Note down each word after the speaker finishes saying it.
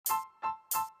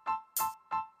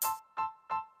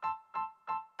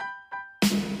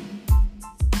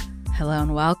Hello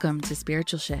and welcome to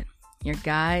Spiritual Shit, your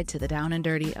guide to the down and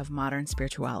dirty of modern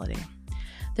spirituality.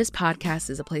 This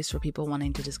podcast is a place for people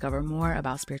wanting to discover more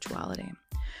about spirituality,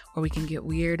 where we can get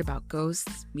weird about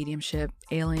ghosts, mediumship,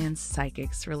 aliens,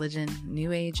 psychics, religion,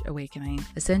 new age awakening,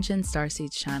 ascension,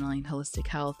 starseeds, channeling, holistic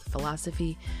health,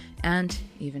 philosophy, and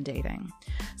even dating.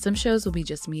 Some shows will be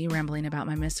just me rambling about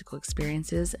my mystical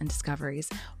experiences and discoveries,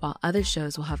 while other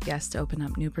shows will have guests to open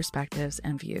up new perspectives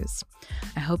and views.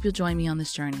 I hope you'll join me on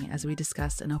this journey as we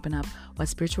discuss and open up what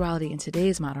spirituality in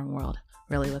today's modern world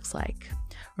really looks like.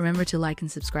 Remember to like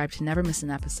and subscribe to never miss an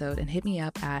episode, and hit me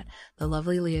up at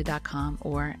thelovelyleah.com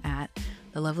or at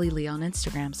thelovelyleah on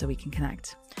Instagram so we can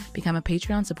connect. Become a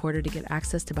Patreon supporter to get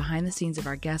access to behind the scenes of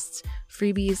our guests,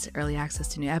 freebies, early access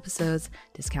to new episodes,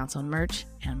 discounts on merch,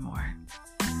 and more.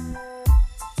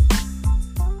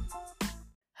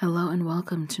 Hello and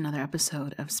welcome to another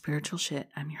episode of Spiritual Shit.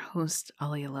 I'm your host,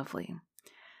 Aliyah Lovely.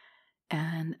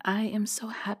 And I am so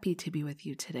happy to be with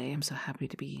you today. I'm so happy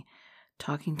to be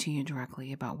talking to you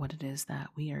directly about what it is that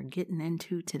we are getting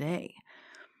into today.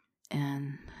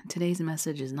 And today's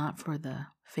message is not for the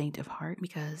faint of heart,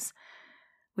 because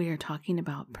we are talking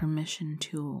about permission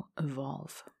to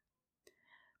evolve,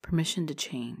 permission to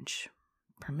change,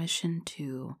 permission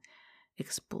to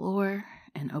explore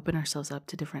and open ourselves up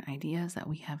to different ideas that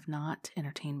we have not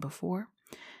entertained before,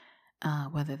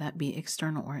 whether that be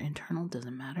external or internal,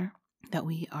 doesn't matter, that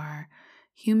we are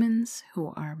humans who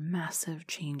are massive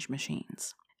change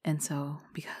machines. And so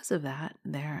because of that,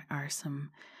 there are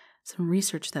some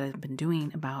research that I've been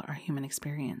doing about our human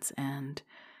experience, and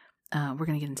we're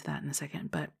going to get into that in a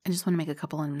second. But I just want to make a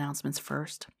couple of announcements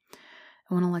first.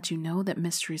 I want to let you know that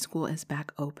Mystery School is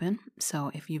back open.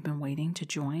 So if you've been waiting to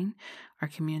join our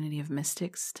community of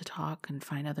mystics to talk and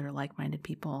find other like-minded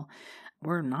people,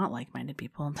 we're not like-minded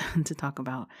people, to talk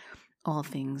about all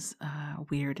things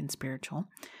weird and spiritual,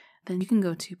 then you can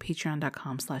go to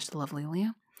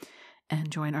patreon.com/thelovelyleah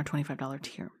and join our $25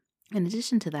 tier. In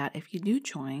addition to that, if you do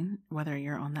join, whether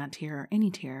you're on that tier or any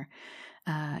tier,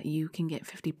 you can get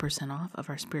 50% off of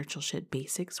our Spiritual Shit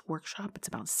Basics workshop. It's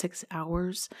about 6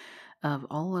 hours of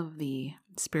all of the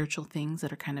spiritual things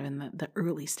that are kind of in the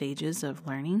early stages of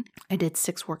learning. I did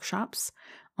 6 workshops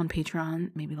on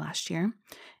Patreon maybe last year,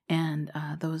 and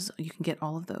those you can get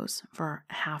all of those for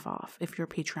half off if you're a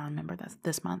Patreon member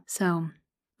this month. So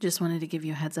just wanted to give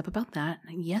you a heads up about that.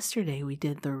 Yesterday we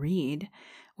did the read,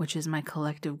 which is my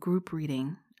collective group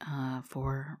reading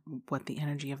for what the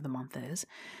energy of the month is.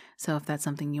 So if that's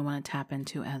something you want to tap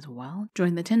into as well,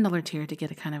 join the $10 tier to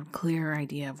get a kind of clearer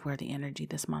idea of where the energy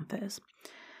this month is.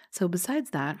 So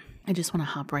besides that, I just want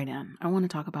to hop right in. I want to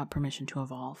talk about permission to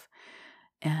evolve.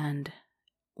 And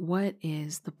what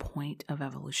is the point of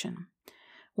evolution?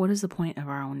 What is the point of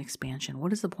our own expansion?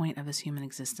 What is the point of this human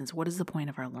existence? What is the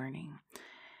point of our learning?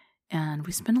 And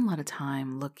we spend a lot of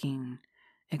time looking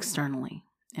externally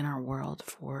in our world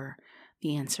for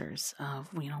the answers of,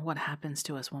 what happens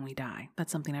to us when we die.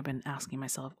 That's something I've been asking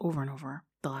myself over and over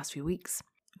the last few weeks.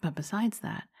 But besides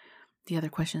that, the other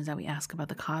questions that we ask about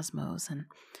the cosmos, and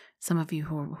some of you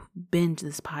who binge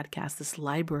this podcast, this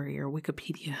library or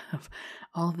Wikipedia of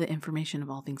all of the information of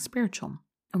all things spiritual.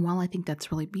 And while I think that's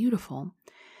really beautiful,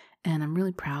 and I'm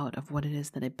really proud of what it is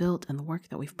that I built and the work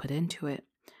that we've put into it,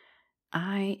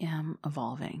 I am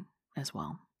evolving as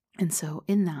well. And so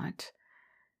in that,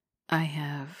 I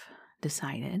have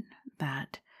decided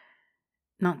that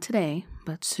not today,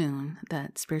 but soon,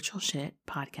 that Spiritual Shit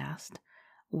podcast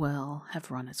will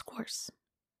have run its course.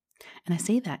 And I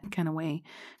say that kind of way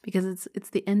because it's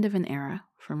the end of an era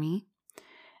for me.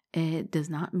 It does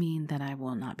not mean that I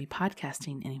will not be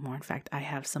podcasting anymore. In fact, I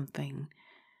have something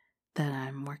that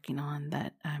I'm working on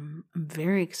that I'm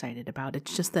very excited about.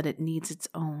 It's just that it needs its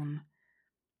own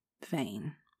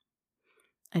vein.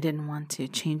 I didn't want to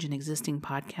change an existing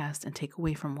podcast and take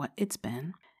away from what it's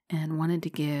been, and wanted to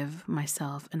give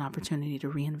myself an opportunity to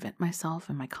reinvent myself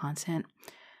and my content,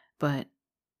 but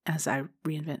as I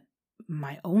reinvent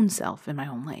my own self in my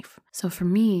own life. So for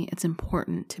me, it's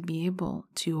important to be able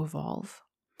to evolve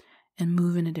and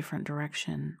move in a different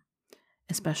direction,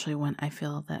 especially when I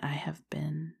feel that I have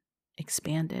been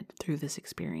expanded through this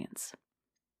experience.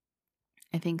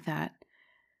 I think that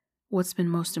what's been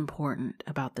most important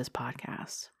about this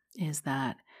podcast is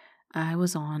that I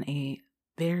was on a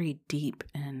very deep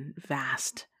and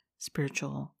vast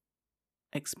spiritual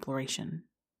exploration.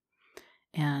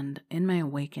 And in my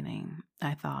awakening,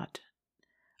 I thought,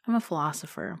 I'm a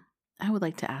philosopher. I would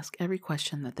like to ask every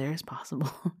question that there is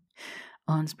possible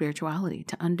on spirituality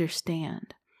to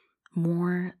understand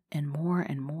more and more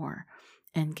and more,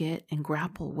 and get and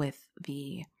grapple with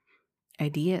the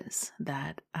ideas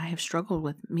that I have struggled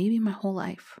with maybe my whole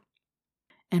life.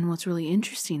 And what's really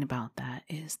interesting about that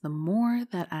is the more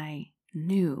that I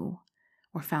knew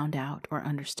or found out or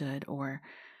understood or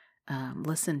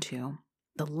listened to,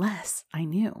 the less I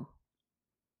knew.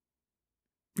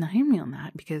 Now hear me on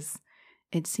that, because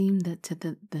it seemed that to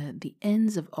the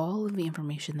ends of all of the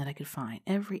information that I could find,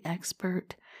 every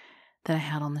expert that I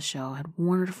had on the show had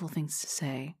wonderful things to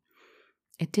say.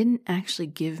 It didn't actually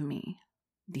give me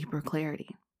deeper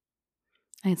clarity.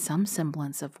 I had some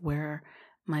semblance of where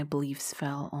my beliefs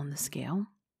fell on the scale,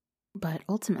 but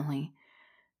ultimately,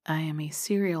 I am a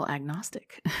serial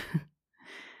agnostic.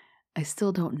 I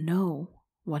still don't know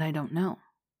what I don't know.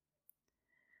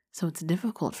 So it's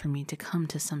difficult for me to come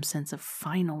to some sense of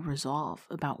final resolve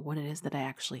about what it is that I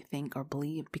actually think or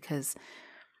believe, because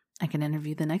I can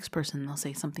interview the next person and they'll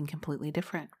say something completely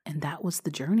different. And that was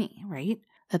the journey, right?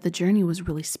 That the journey was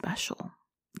really special,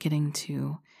 getting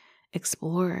to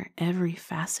explore every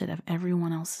facet of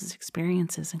everyone else's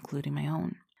experiences, including my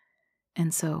own.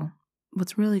 And so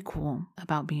what's really cool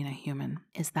about being a human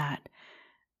is that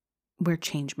we're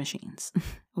change machines.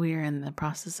 We are in the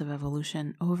process of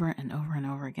evolution over and over and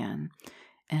over again.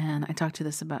 And I talk to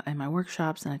this about in my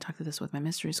workshops, and I talk to this with my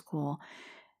mystery school,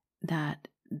 that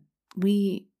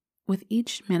we, with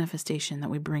each manifestation that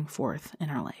we bring forth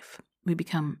in our life, we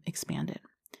become expanded.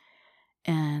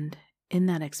 And in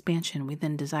that expansion, we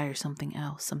then desire something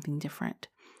else, something different.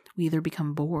 We either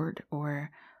become bored or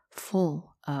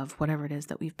full of whatever it is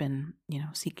that we've been,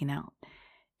 seeking out.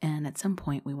 And at some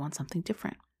point, we want something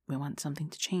different. We want something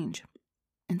to change.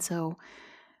 And so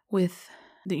with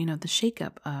the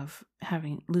shakeup of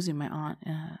losing my aunt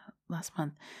last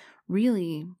month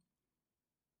really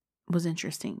was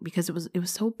interesting, because it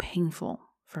was so painful,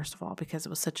 first of all, because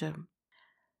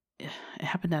it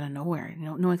happened out of nowhere,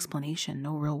 no explanation,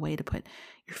 no real way to put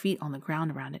your feet on the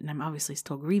ground around it. And I'm obviously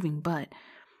still grieving, but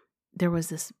there was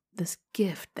this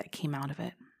gift that came out of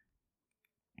it,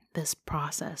 this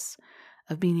process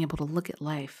of being able to look at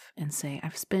life and say,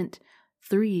 I've spent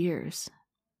 3 years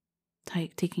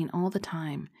taking all the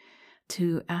time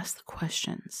to ask the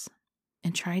questions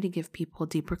and try to give people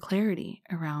deeper clarity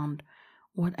around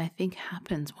what I think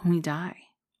happens when we die,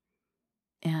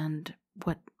 and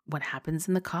what happens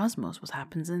in the cosmos, what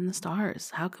happens in the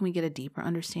stars. How can we get a deeper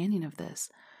understanding of this?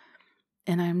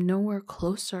 And I'm nowhere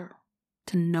closer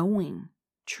to knowing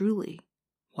truly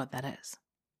what that is.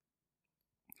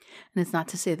 And it's not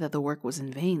to say that the work was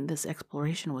in vain. This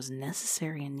exploration was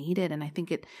necessary and needed, and I think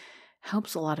it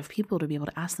helps a lot of people to be able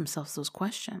to ask themselves those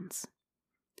questions.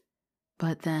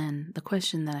 But then the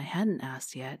question that I hadn't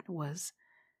asked yet was,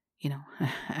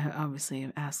 I obviously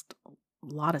have asked a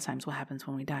lot of times what happens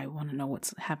when we die. I want to know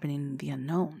what's happening in the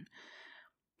unknown.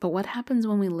 But what happens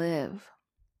when we live?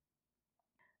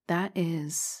 That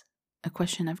is a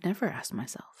question I've never asked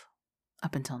myself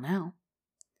up until now.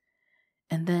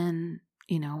 And then,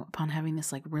 upon having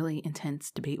this really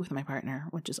intense debate with my partner,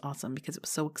 which is awesome because it was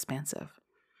so expansive,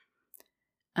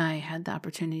 I had the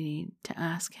opportunity to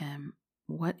ask him,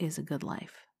 what is a good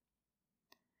life?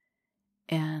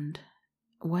 And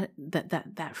what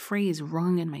that phrase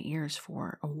rung in my ears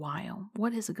for a while.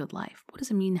 What is a good life? What does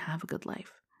it mean to have a good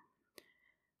life?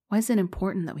 Why is it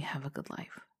important that we have a good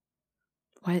life?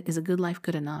 Why is a good life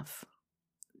good enough?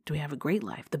 Do we have a great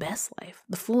life, the best life,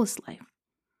 the fullest life?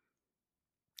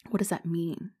 What does that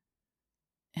mean?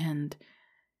 And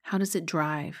how does it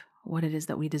drive what it is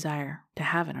that we desire to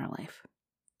have in our life?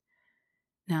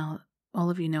 Now, all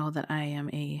of you know that I am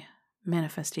a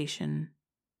manifestation,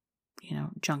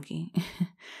 junkie.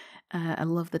 I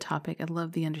love the topic. I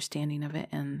love the understanding of it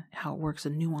and how it works, the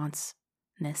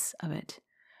nuanceness of it.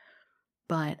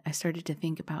 But I started to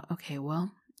think about, okay,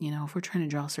 well, if we're trying to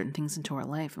draw certain things into our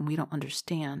life and we don't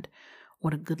understand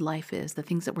what a good life is, the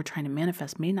things that we're trying to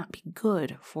manifest may not be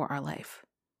good for our life.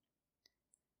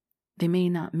 They may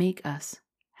not make us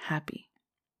happy.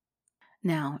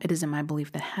 Now, it is in my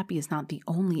belief that happy is not the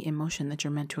only emotion that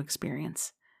you're meant to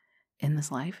experience in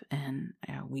this life, and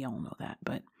we all know that,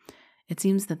 but it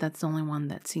seems that that's the only one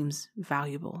that seems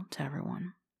valuable to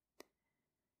everyone.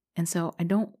 And so I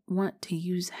don't want to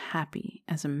use happy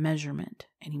as a measurement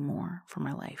anymore for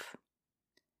my life,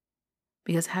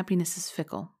 because happiness is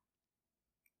fickle.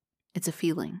 It's a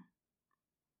feeling.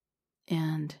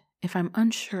 And if I'm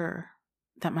unsure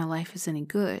that my life is any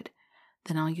good,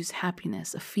 then I'll use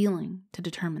happiness, a feeling, to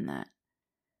determine that,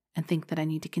 and think that I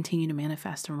need to continue to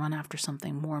manifest and run after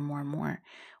something more and more and more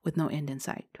with no end in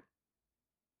sight.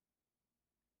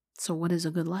 So what is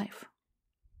a good life?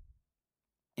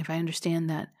 If I understand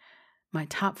that my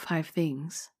top 5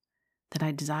 things that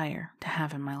I desire to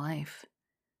have in my life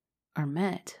are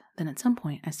met, then at some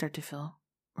point I start to feel,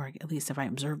 or at least if I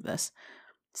observe this,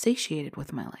 satiated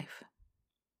with my life.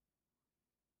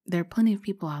 There are plenty of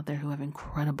people out there who have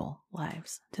incredible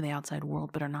lives to the outside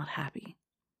world but are not happy.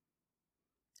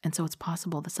 And so it's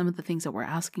possible that some of the things that we're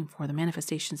asking for, the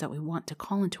manifestations that we want to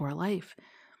call into our life,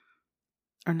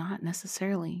 are not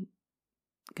necessarily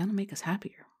going to make us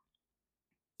happier.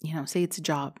 Say it's a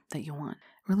job that you want.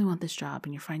 I really want this job,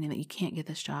 and you're finding that you can't get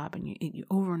this job, and you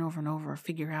over and over and over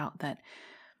figure out that,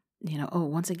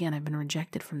 once again, I've been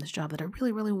rejected from this job that I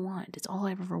really, really want. It's all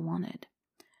I've ever wanted.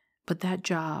 But that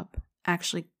job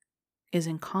actually is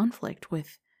in conflict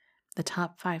with the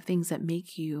top 5 things that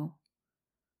make you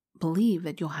believe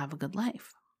that you'll have a good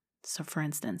life. So for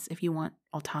instance, if you want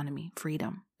autonomy,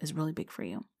 freedom is really big for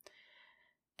you.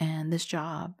 And this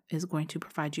job is going to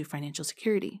provide you financial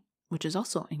security, which is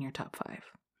also in your top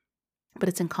 5. But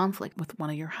it's in conflict with one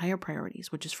of your higher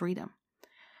priorities, which is freedom.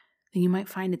 Then you might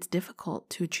find it's difficult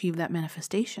to achieve that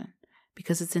manifestation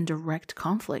because it's in direct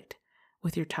conflict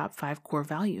with your top 5 core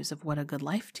values of what a good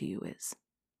life to you is.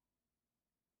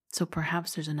 So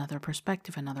perhaps there's another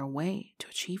perspective, another way to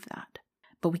achieve that.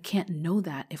 But we can't know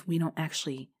that if we don't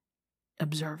actually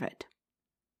observe it.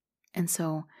 And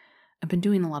so I've been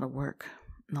doing a lot of work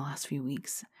in the last few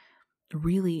weeks,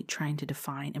 really trying to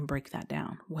define and break that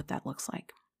down, what that looks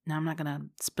like. Now, I'm not going to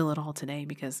spill it all today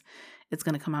because it's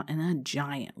going to come out in a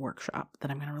giant workshop that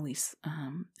I'm going to release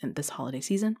in this holiday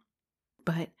season.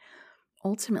 But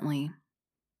ultimately,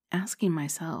 asking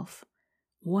myself,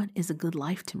 what is a good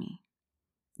life to me,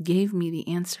 gave me the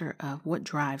answer of what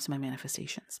drives my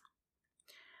manifestations.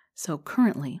 So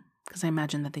currently, because I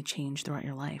imagine that they change throughout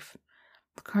your life,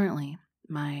 currently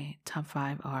my top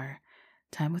 5 are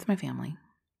time with my family,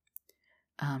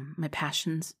 my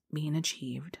passions being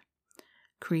achieved,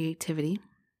 creativity,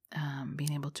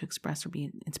 being able to express or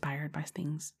be inspired by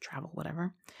things, travel,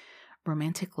 whatever,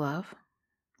 romantic love,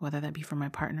 whether that be for my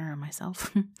partner or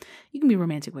myself. You can be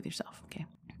romantic with yourself, okay?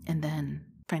 And then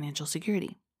financial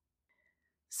security.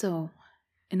 So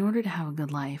in order to have a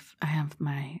good life, I have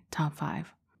my top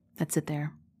 5 that sit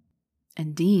there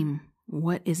and deem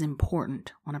what is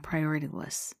important on a priority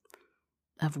list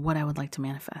of what I would like to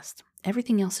manifest.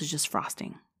 Everything else is just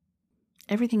frosting.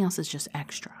 Everything else is just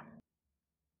extra.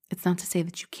 It's not to say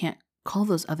that you can't call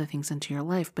those other things into your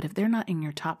life, but if they're not in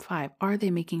your top 5, are they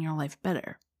making your life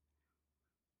better?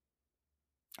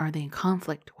 Are they in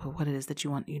conflict with what it is that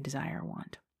you desire or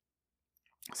want?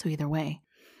 So either way,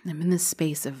 I'm in this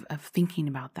space of thinking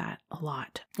about that a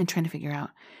lot and trying to figure out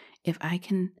if I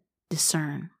can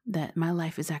discern that my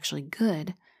life is actually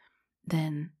good,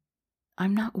 then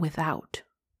I'm not without.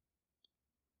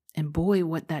 And boy,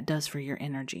 what that does for your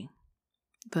energy.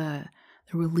 The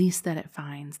release that it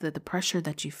finds, the pressure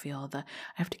that you feel, I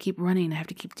have to keep running, I have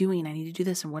to keep doing, I need to do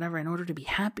this and whatever in order to be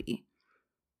happy.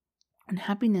 And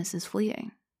happiness is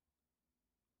fleeting.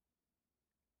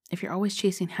 If you're always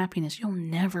chasing happiness, you'll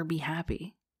never be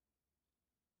happy.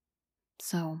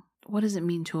 So, what does it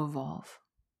mean to evolve?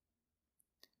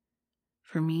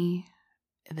 For me,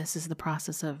 this is the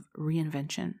process of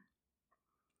reinvention.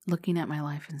 Looking at my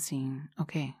life and seeing,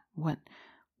 okay, what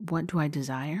do I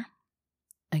desire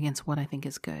against what I think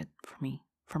is good for me,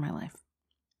 for my life?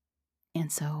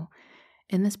 And so,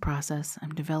 in this process,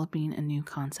 I'm developing a new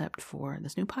concept for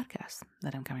this new podcast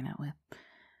that I'm coming out with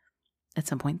at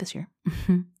some point this year.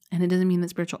 And it doesn't mean that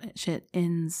spiritual shit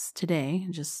ends today,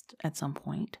 just at some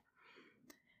point.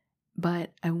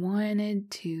 But I wanted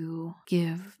to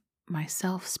give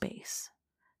myself space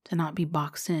to not be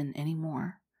boxed in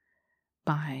anymore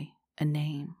by a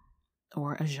name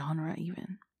or a genre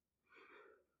even.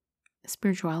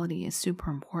 Spirituality is super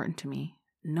important to me.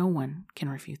 No one can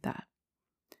refute that.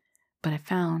 But I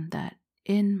found that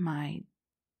in my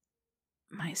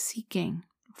seeking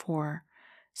for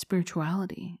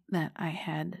spirituality that I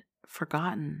had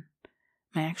forgotten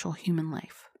my actual human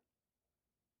life.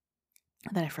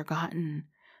 That I'd forgotten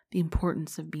the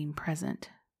importance of being present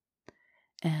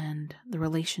and the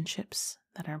relationships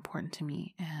that are important to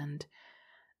me and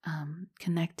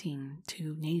connecting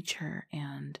to nature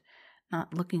and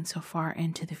not looking so far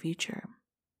into the future.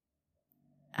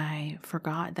 I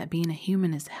forgot that being a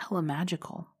human is hella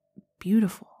magical,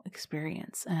 beautiful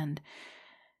experience. And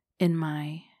in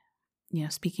my,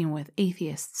 speaking with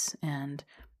atheists and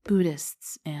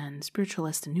Buddhists and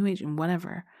spiritualists and New Age and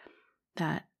whatever,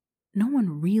 that no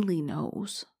one really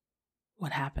knows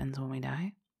what happens when we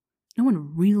die. No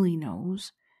one really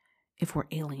knows if we're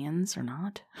aliens or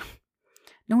not.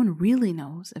 No one really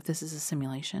knows if this is a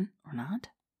simulation or not.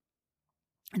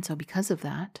 And so because of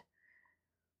that,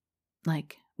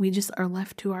 we just are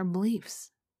left to our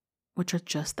beliefs, which are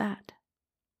just that.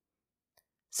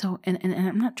 So, and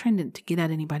I'm not trying to get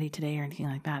at anybody today or anything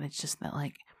like that. It's just that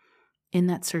in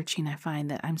that searching, I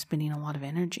find that I'm spending a lot of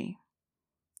energy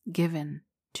given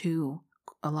to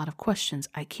a lot of questions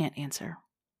I can't answer.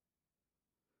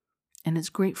 And it's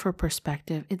great for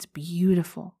perspective. It's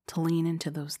beautiful to lean into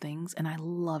those things. And I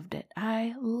loved it.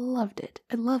 I loved it.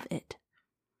 I love it.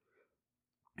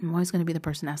 I'm always going to be the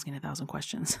person asking 1,000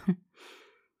 questions.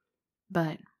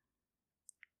 But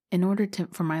in order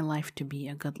for my life to be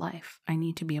a good life, I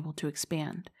need to be able to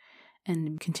expand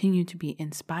and continue to be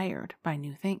inspired by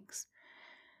new things.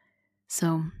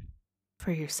 So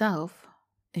for yourself,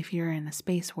 if you're in a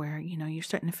space where, you're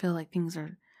starting to feel like things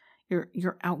are,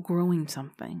 you're outgrowing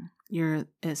something, you're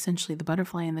essentially the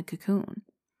butterfly in the cocoon,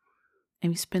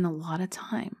 and you spend a lot of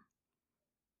time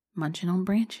munching on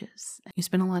branches. You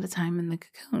spend a lot of time in the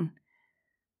cocoon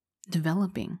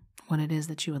developing what it is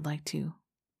that you would like to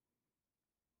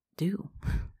do,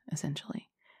 essentially.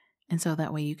 And so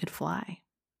that way you could fly.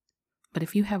 But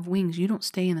if you have wings, you don't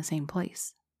stay in the same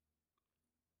place.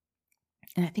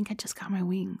 And I think I just got my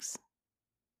wings.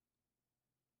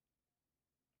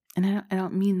 And I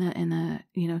don't mean that in a,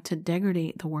 to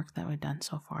degrade the work that we've done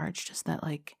so far. It's just that,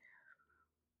 like,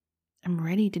 I'm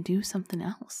ready to do something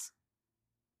else.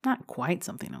 Not quite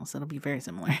something else. It'll be very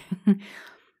similar.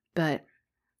 But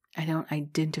I don't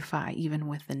identify even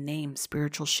with the name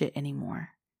spiritual shit anymore.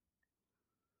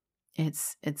 It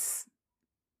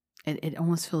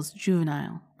almost feels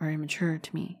juvenile or immature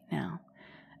to me now.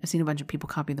 I've seen a bunch of people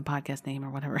copy the podcast name or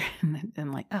whatever, and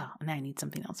I'm like, oh, now I need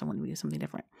something else. I want to do something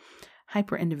different.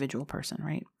 Hyper individual person,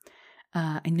 right?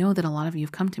 I know that a lot of you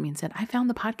have come to me and said, I found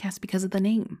the podcast because of the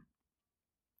name.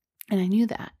 And I knew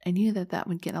that. I knew that that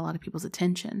would get a lot of people's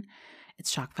attention. It's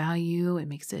shock value. It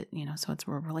makes it, so it's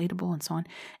more relatable and so on.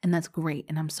 And that's great.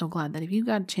 And I'm so glad that if you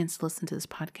got a chance to listen to this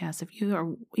podcast, if you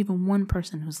are even one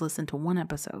person who's listened to one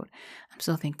episode, I'm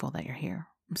so thankful that you're here.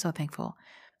 I'm so thankful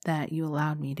that you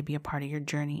allowed me to be a part of your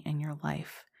journey and your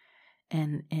life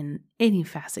and in any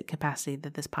facet capacity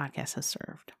that this podcast has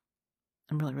served.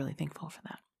 I'm really, really thankful for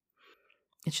that.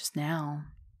 It's just now,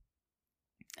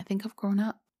 I think I've grown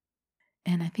up.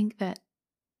 And I think that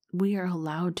we are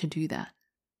allowed to do that.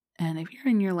 And if you're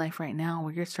in your life right now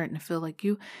where you're starting to feel like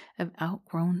you have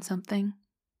outgrown something,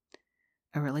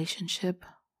 a relationship,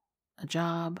 a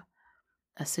job,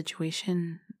 a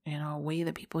situation, a way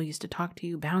that people used to talk to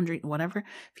you, boundary, whatever,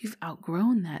 if you've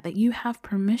outgrown that you have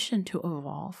permission to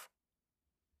evolve.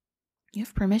 You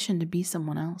have permission to be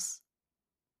someone else.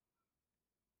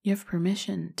 You have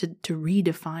permission to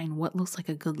redefine what looks like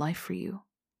a good life for you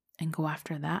and go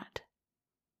after that.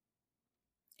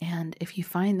 And if you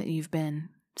find that you've been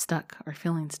stuck or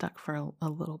feeling stuck for a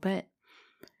little bit,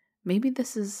 maybe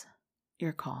this is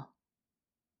your call.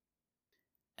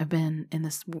 I've been in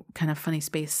this kind of funny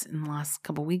space in the last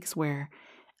couple weeks where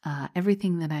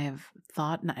everything that I have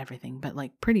thought, not everything, but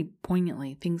like pretty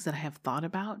poignantly, things that I have thought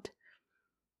about,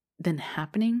 then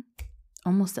happening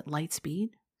almost at light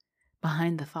speed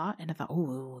behind the thought. And I thought,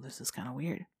 oh, this is kind of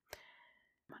weird.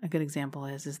 A good example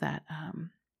is that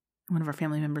one of our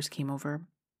family members came over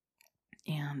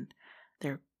and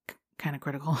they're kind of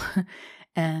critical.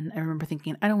 And I remember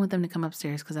thinking, I don't want them to come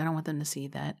upstairs because I don't want them to see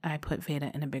that I put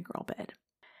Veda in a big girl bed.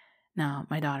 Now,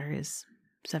 my daughter is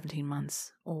 17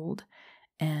 months old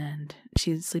and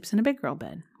she sleeps in a big girl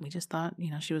bed. We just thought,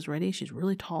 she was ready. She's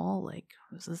really tall. Like,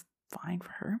 this is fine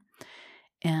for her.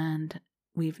 And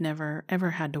we've never,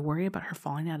 ever had to worry about her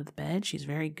falling out of the bed. She's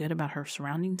very good about her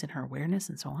surroundings and her awareness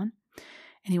and so on.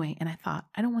 Anyway, and I thought,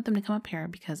 I don't want them to come up here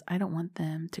because I don't want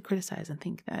them to criticize and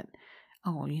think that,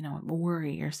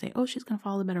 worry or say, oh, she's going to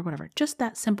fall out of the bed or whatever. Just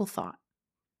that simple thought.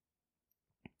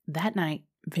 That night,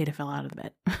 Veda fell out of the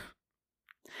bed.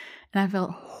 And I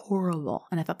felt horrible.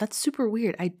 And I thought, that's super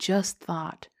weird. I just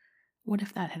thought, what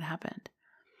if that had happened?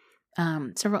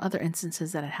 Several other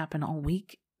instances that had happened all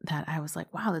week that I was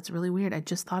like, wow, that's really weird. I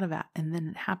just thought of that. And then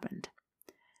it happened.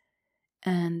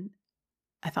 And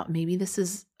I thought maybe this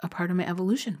is a part of my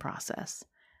evolution process.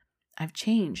 I've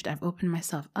changed. I've opened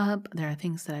myself up. There are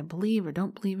things that I believe or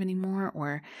don't believe anymore,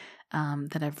 or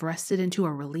that I've rested into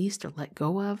or released or let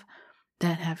go of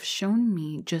that have shown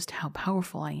me just how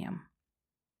powerful I am.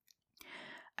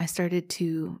 I started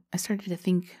to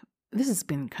think, this has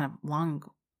been kind of long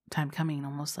time coming,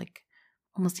 almost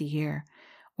a year,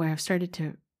 where I've started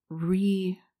to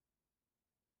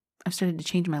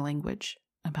change my language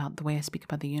about the way I speak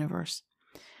about the universe.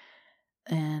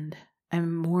 And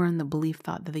I'm more in the belief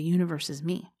thought that the universe is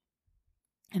me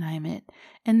and I am it.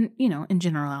 And, in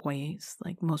general ways,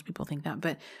 like most people think that.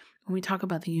 But when we talk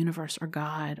about the universe or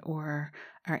God or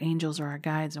our angels or our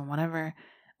guides and whatever,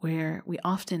 where we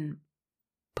often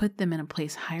put them in a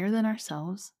place higher than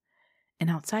ourselves and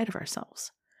outside of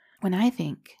ourselves. When I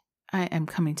think, I am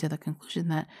coming to the conclusion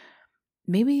that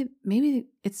maybe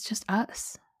it's just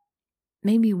us.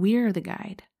 maybe we're the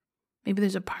guide. Maybe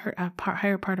there's a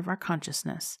higher part of our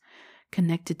consciousness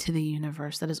connected to the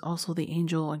universe that is also the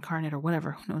angel incarnate or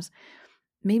whatever, who knows.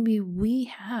 Maybe we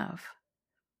have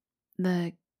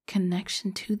the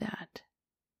connection to that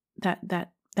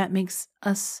makes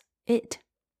us it.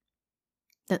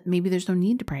 That maybe there's no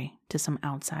need to pray to some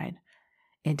outside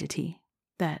entity,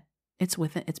 that it's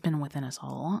been within us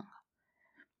all along.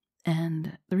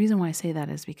 And the reason why I say that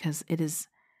is because it is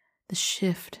the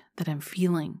shift that I'm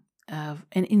feeling of,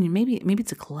 and maybe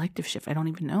it's a collective shift, I don't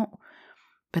even know.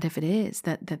 But if it is,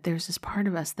 that there's this part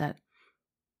of us that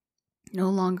no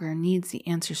longer needs the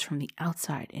answers from the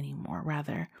outside anymore.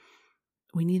 Rather,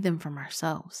 we need them from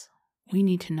ourselves. We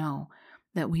need to know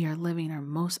that we are living our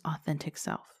most authentic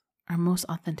self, our most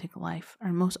authentic life,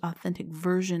 our most authentic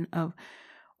version of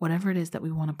whatever it is that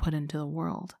we want to put into the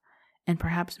world. And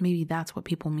perhaps maybe that's what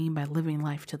people mean by living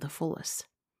life to the fullest.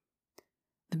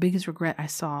 The biggest regret I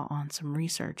saw on some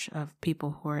research of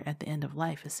people who are at the end of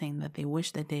life is saying that they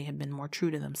wish that they had been more true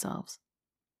to themselves.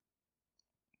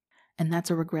 And that's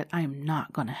a regret I am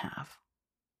not going to have.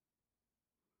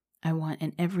 I want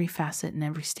in every facet and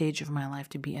every stage of my life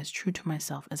to be as true to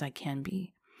myself as I can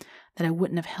be. That I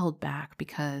wouldn't have held back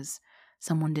because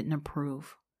someone didn't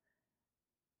approve.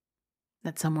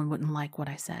 That someone wouldn't like what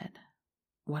I said.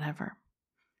 Whatever.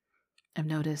 I've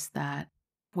noticed that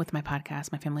with my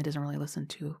podcast, my family doesn't really listen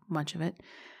to much of it,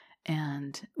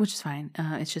 and which is fine.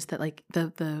 It's just that like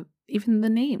the even the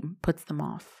name puts them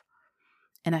off.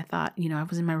 And I thought, I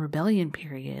was in my rebellion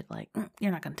period, like,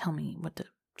 you're not going to tell me what to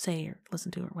say or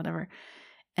listen to or whatever.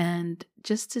 And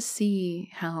just to see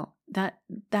how that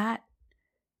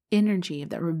energy of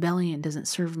that rebellion doesn't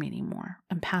serve me anymore.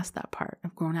 I'm past that part.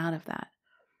 I've grown out of that.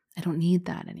 I don't need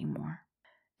that anymore.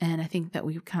 And I think that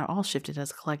we've kind of all shifted as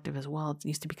a collective as well. It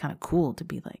used to be kind of cool to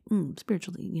be like,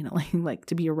 spiritually, like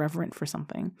to be irreverent for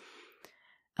something.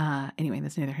 Anyway,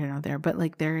 that's neither here nor there. But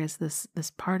like there is this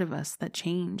part of us that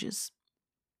changes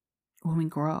when we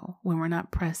grow, when we're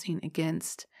not pressing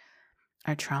against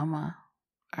our trauma,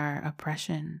 our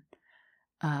oppression,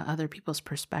 other people's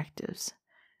perspectives,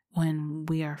 when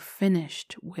we are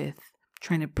finished with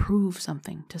trying to prove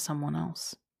something to someone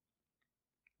else,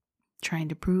 trying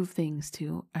to prove things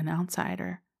to an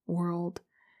outsider world,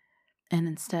 and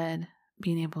instead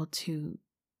being able to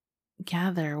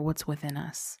gather what's within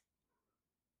us,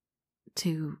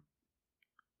 to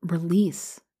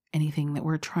release anything that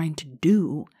we're trying to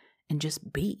do and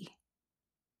just be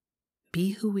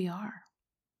who we are,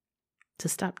 to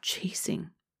stop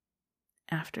chasing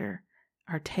after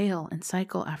our tail and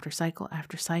cycle after cycle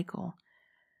after cycle,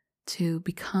 to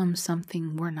become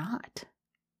something we're not.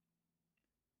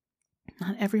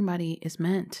 Not everybody is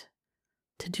meant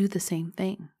to do the same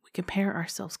thing. We compare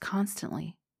ourselves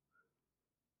constantly.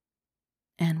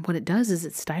 And what it does is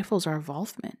it stifles our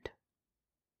involvement.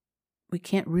 We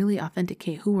can't really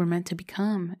authenticate who we're meant to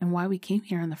become and why we came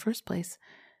here in the first place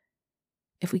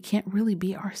if we can't really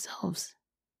be ourselves.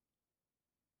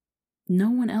 No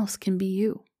one else can be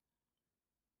you.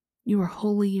 You are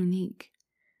wholly unique,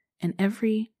 and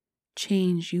every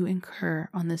change you incur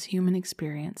on this human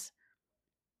experience,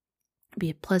 be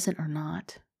it pleasant or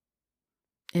not,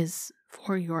 is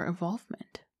for your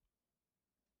evolvement.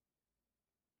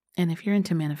 And if you're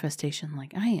into manifestation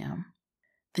like I am,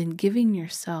 then giving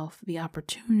yourself the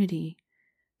opportunity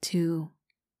to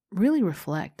really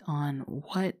reflect on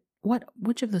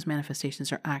which of those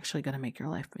manifestations are actually going to make your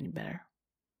life any better.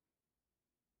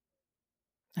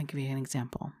 I'll give you an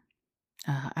example.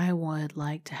 I would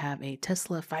like to have a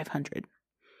Tesla 500,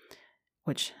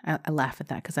 which I laugh at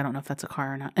that because I don't know if that's a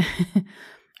car or not.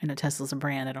 I know Tesla's a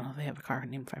brand. I don't know if they have a car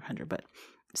named 500, but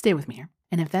stay with me here.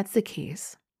 And if that's the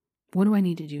case, what do I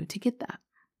need to do to get that?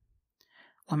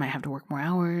 Well, I might have to work more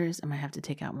hours. I might have to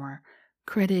take out more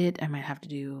credit. I might have to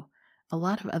do a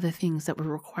lot of other things that would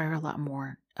require a lot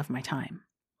more of my time.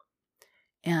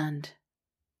 And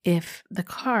if the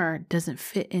car doesn't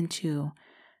fit into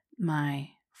my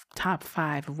top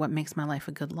 5 of what makes my life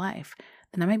a good life,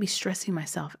 then I might be stressing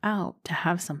myself out to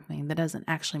have something that doesn't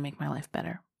actually make my life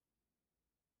better.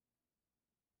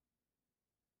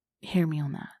 Hear me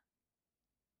on that.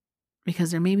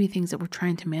 Because there may be things that we're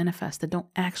trying to manifest that don't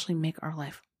actually make our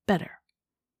life better.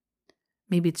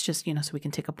 Maybe it's just, so we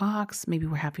can tick a box. Maybe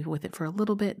we're happy with it for a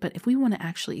little bit. But if we want to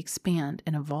actually expand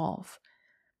and evolve,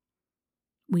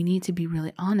 we need to be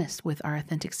really honest with our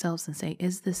authentic selves and say,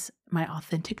 is this my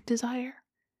authentic desire?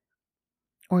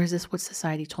 Or is this what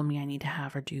society told me I need to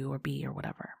have or do or be or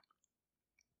whatever?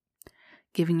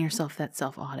 Giving yourself that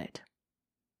self-audit.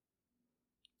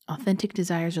 Authentic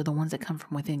desires are the ones that come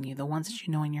from within you, the ones that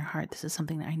you know in your heart. This is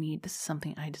something that I need. This is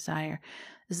something I desire.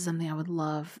 This is something I would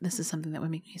love. This is something that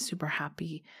would make me super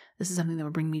happy. This is something that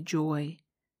would bring me joy,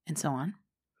 and so on.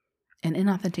 And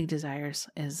inauthentic desires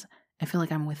is, I feel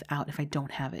like I'm without if I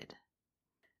don't have it.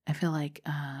 I feel like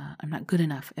I'm not good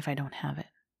enough if I don't have it.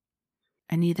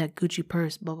 I need that Gucci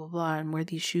purse, blah, blah, blah, and wear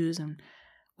these shoes and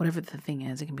whatever the thing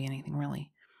is. It can be anything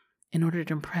really. In order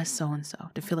to impress so-and-so,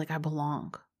 to feel like I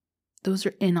belong. Those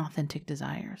are inauthentic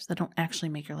desires that don't actually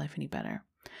make your life any better,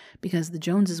 because the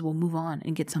Joneses will move on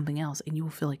and get something else and you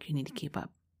will feel like you need to keep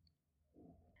up.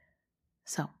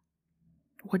 So,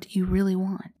 what do you really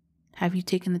want? Have you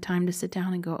taken the time to sit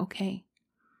down and go, okay,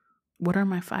 what are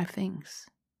my 5 things?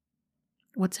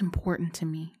 What's important to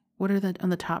me? What are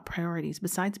the top priorities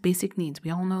besides basic needs? We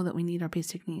all know that we need our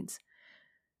basic needs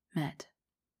met.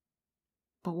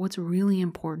 But what's really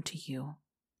important to you?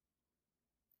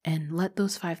 And let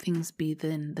those 5 things be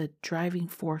then the driving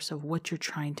force of what you're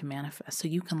trying to manifest, so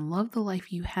you can love the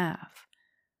life you have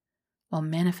while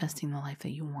manifesting the life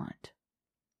that you want.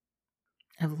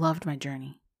 I've loved my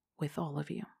journey with all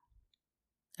of you.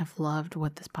 I've loved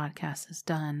what this podcast has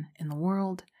done in the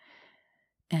world,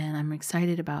 and I'm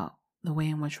excited about the way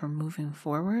in which we're moving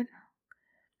forward.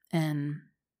 And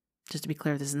just to be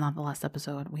clear, this is not the last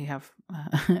episode. We have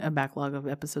a backlog of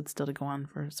episodes still to go on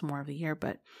for some more of the year,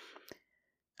 but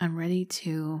I'm ready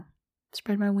to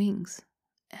spread my wings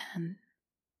and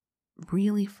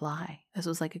really fly. This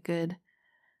was like a good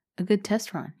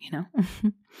test run, you know?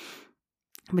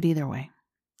 But either way,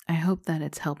 I hope that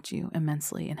it's helped you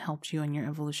immensely and helped you in your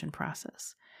evolution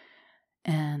process.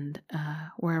 And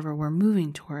wherever we're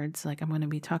moving towards, like I'm going to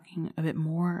be talking a bit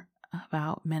more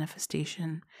about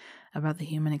manifestation, about the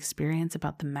human experience,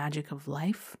 about the magic of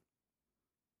life,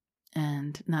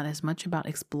 and not as much about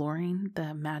exploring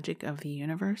the magic of the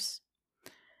universe.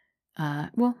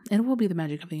 Well, it will be the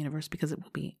magic of the universe because it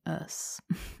will be us.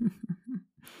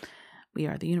 We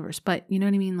are the universe. But you know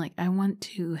what I mean? Like, I want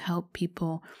to help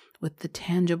people with the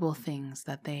tangible things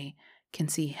that they can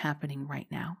see happening right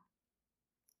now.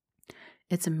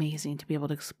 It's amazing to be able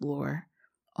to explore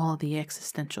all the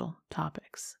existential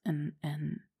topics. And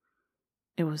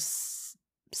it was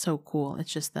so cool.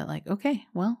 It's just that, like, okay,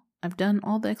 well, I've done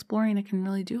all the exploring I can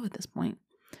really do at this point.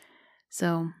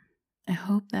 So I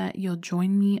hope that you'll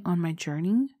join me on my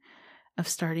journey of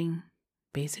starting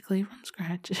basically from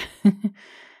scratch,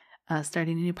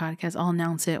 starting a new podcast. I'll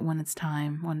announce it when it's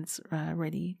time, when it's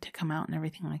ready to come out and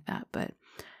everything like that. But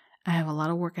I have a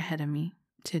lot of work ahead of me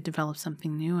to develop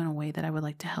something new in a way that I would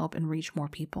like to help and reach more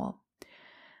people.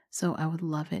 So I would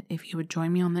love it if you would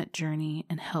join me on that journey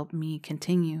and help me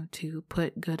continue to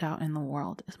put good out in the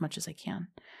world as much as I can.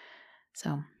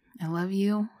 So I love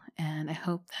you, and I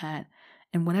hope that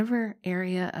in whatever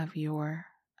area of your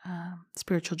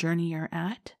spiritual journey you're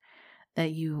at,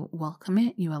 that you welcome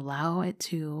it, you allow it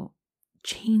to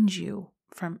change you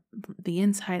from the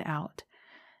inside out,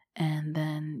 and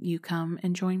then you come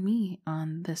and join me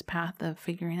on this path of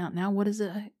figuring out now what does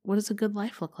a good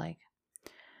life look like?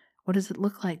 What does it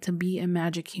look like to be a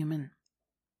magic human?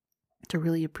 To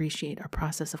really appreciate our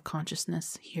process of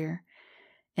consciousness here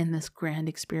in this grand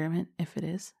experiment, if it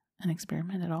is an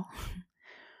experiment at all,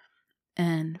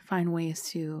 and find ways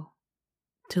to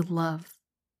love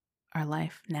our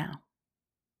life now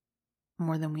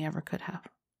more than we ever could have.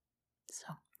 So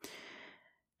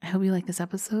I hope you like this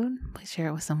episode. Please share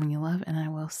it with someone you love, and I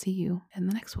will see you in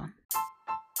the next one.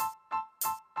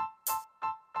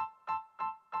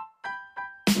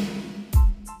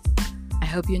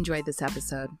 I hope you enjoyed this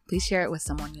episode. Please share it with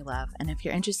someone you love. And if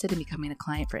you're interested in becoming a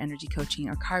client for energy coaching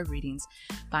or card readings,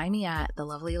 find me at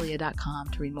thelovelyaleah.com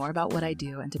to read more about what I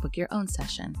do and to book your own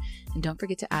session. And don't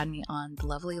forget to add me on The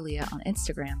Lovely Aleah on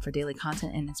Instagram for daily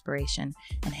content and inspiration,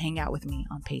 and hang out with me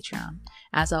on Patreon.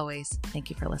 As always, thank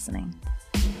you for listening.